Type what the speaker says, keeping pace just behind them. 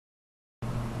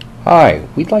Hi,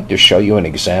 we'd like to show you an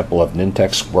example of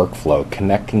Nintex Workflow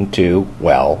connecting to,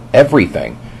 well,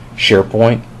 everything.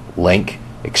 SharePoint, Lync,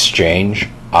 Exchange,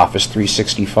 Office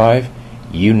 365,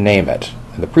 you name it.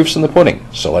 And the proof's in the pudding,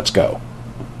 so let's go.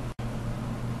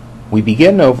 We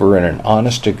begin over in an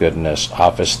honest-to-goodness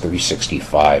Office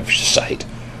 365 site.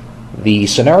 The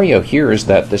scenario here is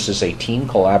that this is a team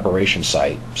collaboration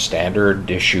site, standard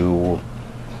issue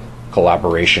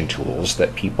collaboration tools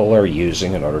that people are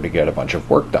using in order to get a bunch of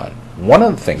work done. One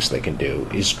of the things they can do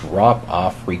is drop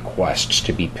off requests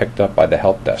to be picked up by the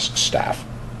help desk staff.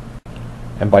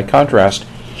 And by contrast,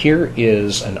 here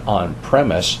is an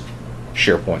on-premise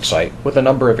SharePoint site with a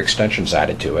number of extensions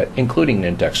added to it, including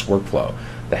Nintex Workflow.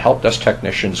 The help desk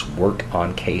technicians work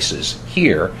on cases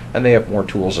here, and they have more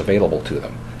tools available to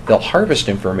them. They'll harvest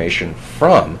information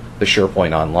from the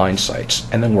SharePoint Online sites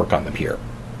and then work on them here.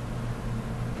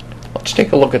 Let's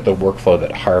take a look at the workflow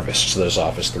that harvests those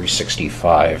Office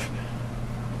 365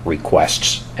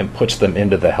 requests and puts them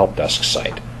into the help desk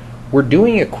site. We're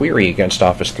doing a query against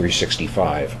Office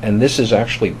 365, and this is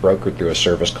actually brokered through a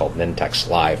service called Nintex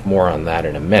Live. More on that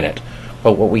in a minute.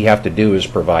 But what we have to do is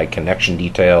provide connection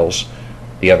details.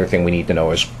 The other thing we need to know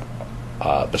is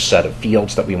the set of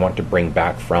fields that we want to bring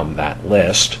back from that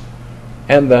list.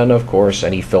 And then, of course,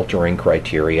 any filtering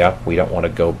criteria. We don't want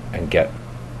to go and get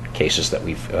cases that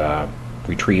we've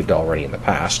retrieved already in the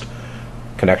past.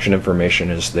 Connection information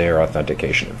is there,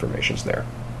 authentication information is there.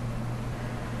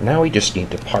 Now we just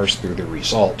need to parse through the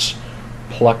results,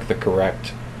 pluck the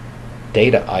correct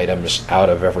data items out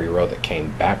of every row that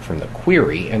came back from the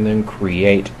query, and then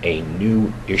create a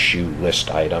new issue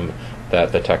list item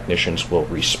that the technicians will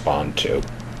respond to.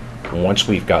 And once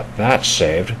we've got that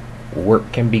saved,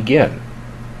 work can begin.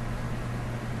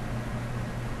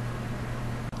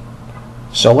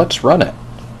 So let's run it.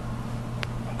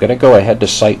 I'm going to go ahead to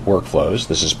Site Workflows.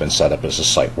 This has been set up as a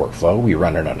site workflow. We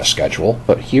run it on a schedule,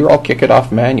 but here I'll kick it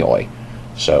off manually.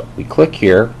 So we click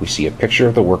here, we see a picture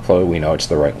of the workflow, we know it's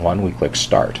the right one, we click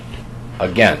Start.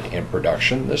 Again, in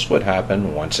production, this would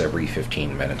happen once every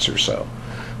 15 minutes or so.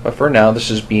 But for now,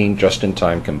 this is being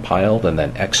just-in-time compiled and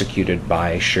then executed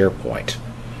by SharePoint.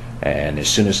 And as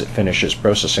soon as it finishes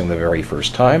processing the very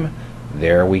first time,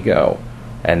 there we go.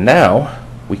 And now,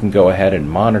 we can go ahead and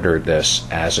monitor this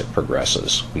as it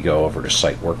progresses. We go over to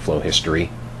Site Workflow History,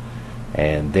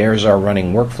 and there's our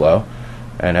running workflow.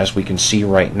 And as we can see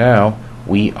right now,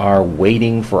 we are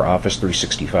waiting for Office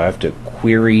 365 to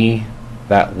query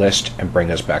that list and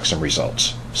bring us back some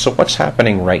results. So what's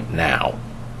happening right now?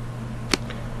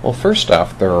 Well, first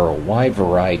off, there are a wide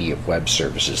variety of web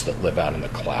services that live out in the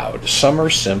cloud. Some are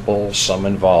simple, some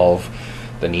involve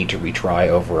the need to retry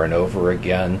over and over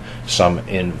again, some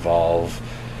involve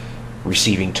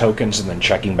receiving tokens and then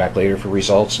checking back later for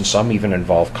results, and some even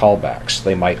involve callbacks.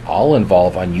 They might all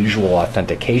involve unusual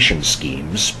authentication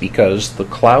schemes because the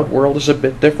cloud world is a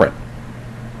bit different.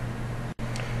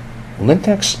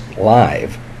 Nintex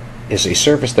Live is a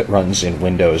service that runs in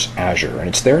Windows Azure, and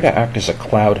it's there to act as a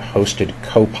cloud-hosted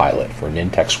co-pilot for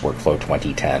Nintex Workflow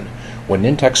 2010. When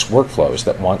Nintex Workflows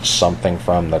that want something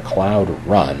from the cloud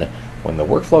run, when the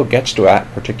workflow gets to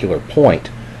that particular point,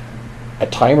 a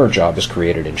timer job is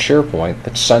created in SharePoint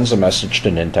that sends a message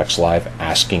to Nintex Live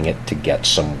asking it to get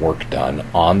some work done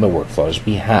on the workflow's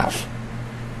behalf.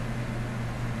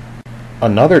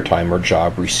 Another timer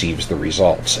job receives the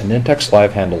results, and Nintex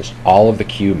Live handles all of the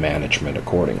queue management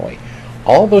accordingly.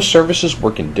 All of those services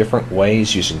work in different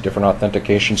ways using different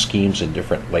authentication schemes and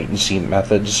different latency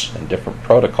methods and different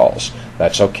protocols.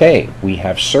 That's okay. We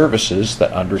have services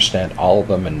that understand all of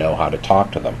them and know how to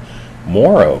talk to them.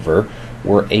 Moreover,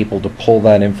 we're able to pull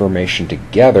that information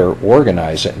together,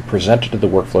 organize it, and present it to the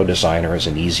workflow designer as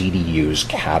an easy-to-use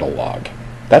catalog.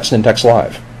 That's Nintex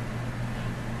Live.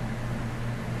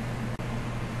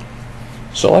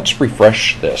 So let's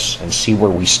refresh this and see where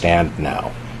we stand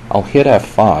now. I'll hit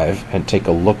F5 and take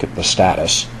a look at the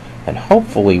status, and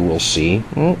hopefully we'll see,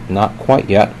 not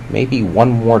quite yet, maybe one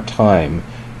more time,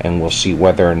 and we'll see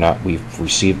whether or not we've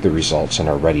received the results and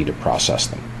are ready to process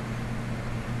them.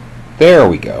 There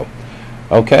we go.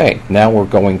 Okay, now we're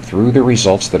going through the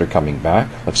results that are coming back.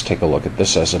 Let's take a look at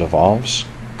this as it evolves.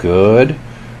 Good.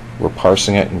 We're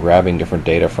parsing it and grabbing different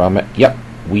data from it. Yep,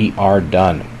 we are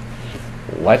done.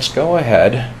 Let's go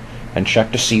ahead and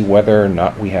check to see whether or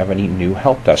not we have any new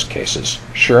help desk cases.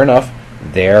 Sure enough,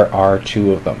 there are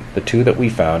two of them. The two that we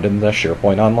found in the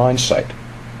SharePoint Online site.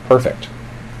 Perfect.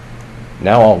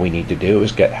 Now all we need to do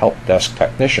is get help desk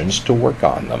technicians to work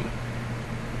on them.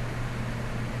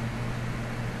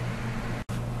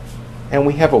 And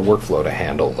we have a workflow to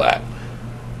handle that.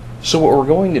 So what we're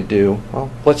going to do, well,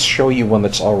 let's show you one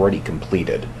that's already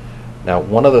completed. Now,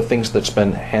 one of the things that's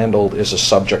been handled is a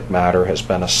subject matter has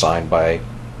been assigned by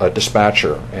a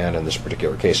dispatcher, and in this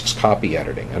particular case it's copy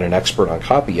editing, and an expert on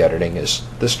copy editing is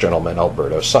this gentleman,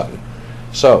 Alberto Sutton.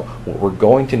 So what we're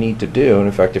going to need to do, and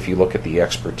in fact if you look at the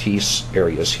expertise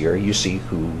areas here, you see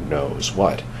who knows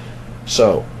what.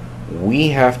 So we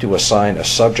have to assign a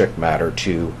subject matter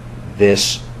to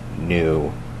this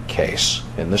new case.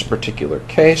 In this particular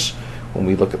case, when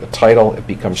we look at the title, it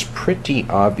becomes pretty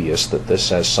obvious that this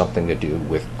has something to do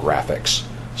with graphics.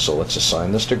 So let's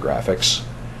assign this to graphics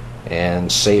and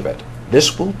save it.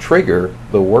 This will trigger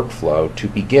the workflow to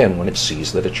begin when it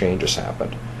sees that a change has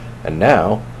happened. And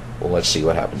now, well, let's see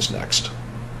what happens next.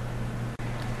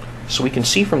 So we can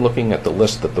see from looking at the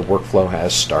list that the workflow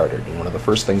has started, and one of the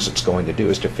first things it's going to do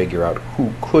is to figure out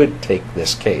who could take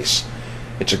this case.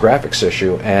 It's a graphics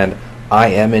issue, and I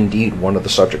am indeed one of the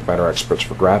subject matter experts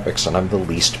for graphics, and I'm the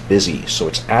least busy. So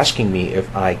it's asking me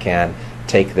if I can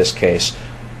take this case.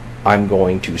 I'm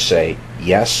going to say,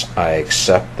 yes, I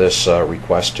accept this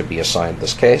request to be assigned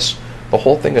this case. The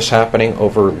whole thing is happening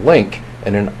over Lync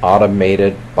in an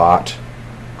automated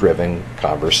bot-driven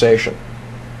conversation.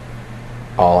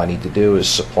 All I need to do is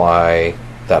supply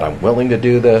that I'm willing to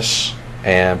do this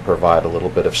and provide a little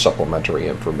bit of supplementary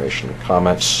information and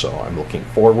comments, so I'm looking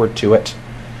forward to it.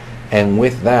 And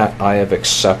with that, I have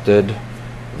accepted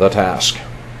the task.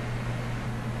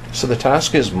 So the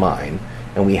task is mine,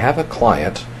 and we have a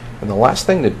client, and the last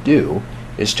thing to do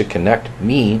is to connect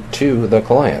me to the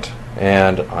client.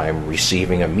 And I'm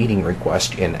receiving a meeting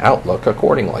request in Outlook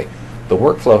accordingly. The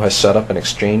workflow has set up an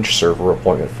Exchange server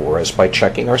appointment for us by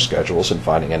checking our schedules and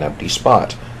finding an empty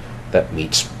spot that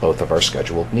meets both of our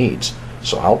scheduled needs.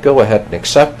 So I'll go ahead and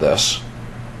accept this.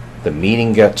 The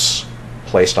meeting gets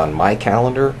placed on my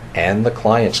calendar and the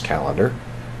client's calendar.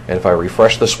 And if I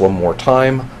refresh this one more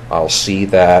time, I'll see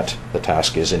that the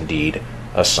task is indeed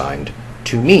assigned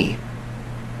to me.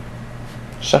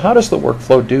 So how does the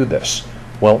workflow do this?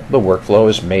 Well, the workflow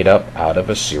is made up out of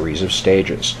a series of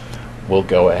stages. We'll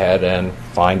go ahead and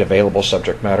find available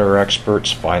subject matter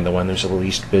experts, find the one who's the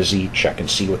least busy, check and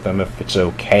see with them if it's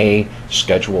okay,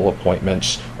 schedule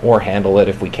appointments, or handle it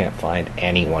if we can't find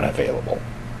anyone available.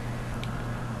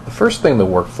 The first thing the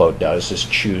workflow does is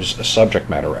choose a subject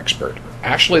matter expert.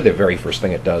 Actually, the very first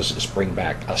thing it does is bring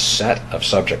back a set of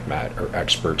subject matter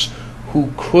experts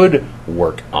who could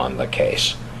work on the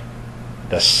case.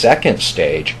 The second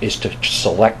stage is to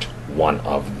select one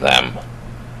of them.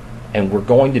 And we're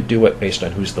going to do it based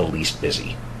on who's the least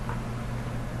busy.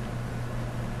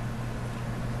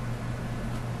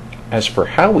 As for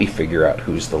how we figure out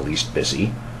who's the least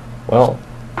busy, well,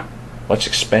 let's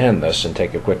expand this and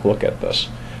take a quick look at this.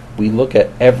 We look at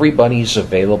everybody's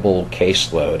available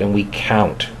caseload and we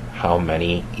count how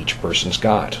many each person's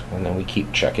got. And then we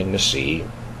keep checking to see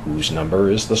whose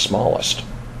number is the smallest.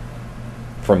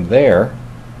 From there,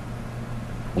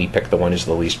 we pick the one who's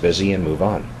the least busy and move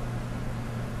on.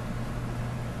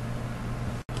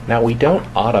 Now, we don't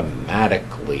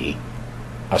automatically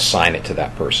assign it to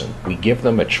that person. We give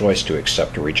them a choice to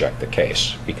accept or reject the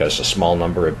case, because a small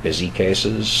number of busy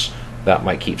cases, that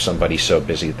might keep somebody so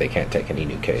busy that they can't take any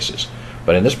new cases.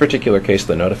 But in this particular case,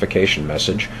 the notification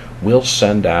message will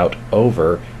send out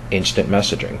over instant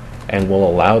messaging and will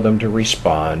allow them to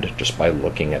respond just by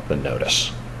looking at the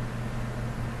notice.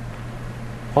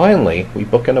 Finally, we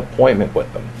book an appointment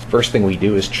with them. First thing we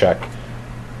do is check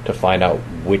to find out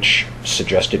which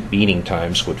suggested meeting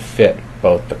times would fit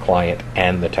both the client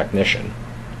and the technician.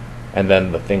 And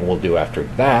then the thing we'll do after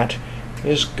that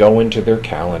is go into their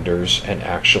calendars and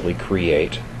actually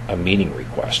create a meeting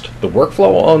request. The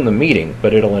workflow will own the meeting,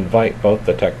 but it'll invite both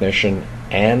the technician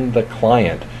and the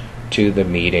client to the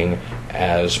meeting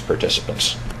as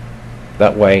participants.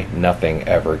 That way, nothing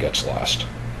ever gets lost.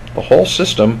 The whole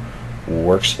system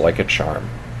works like a charm.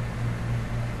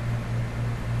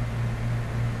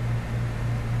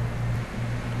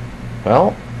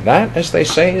 Well, that, as they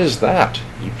say, is that.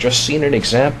 You've just seen an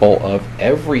example of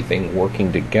everything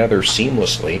working together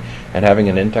seamlessly and having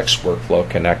an Nintex Workflow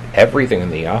connect everything in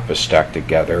the Office stack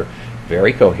together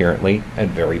very coherently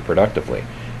and very productively.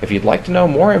 If you'd like to know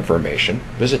more information,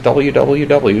 visit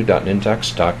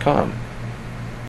www.nintex.com.